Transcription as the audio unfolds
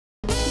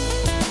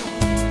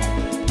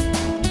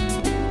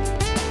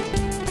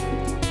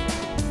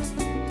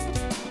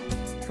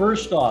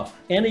First off,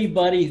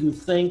 anybody who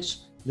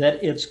thinks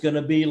that it's going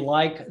to be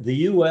like the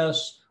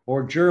US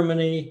or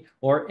Germany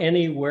or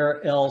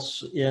anywhere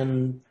else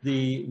in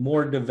the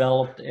more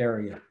developed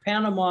area.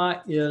 Panama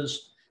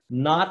is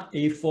not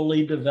a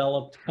fully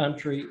developed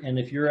country, and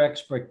if your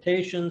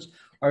expectations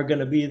are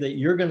going to be that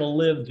you're going to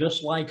live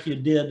just like you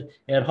did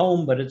at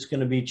home, but it's going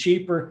to be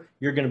cheaper,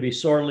 you're going to be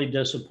sorely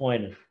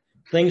disappointed.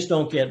 Things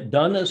don't get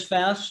done as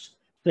fast.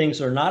 Things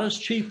are not as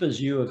cheap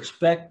as you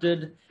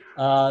expected.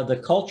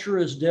 The culture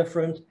is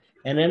different,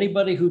 and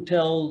anybody who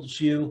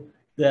tells you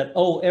that,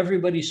 oh,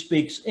 everybody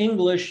speaks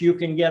English, you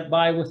can get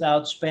by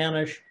without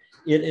Spanish,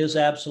 it is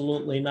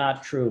absolutely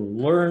not true.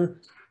 Learn,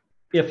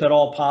 if at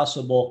all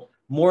possible,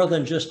 more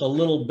than just a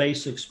little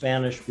basic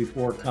Spanish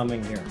before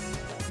coming here.